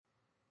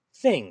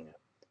thing.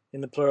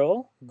 In the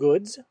plural,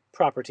 goods,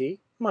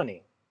 property,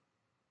 money.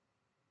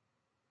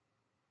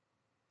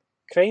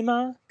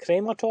 Krema,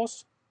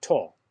 krematos,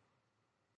 to.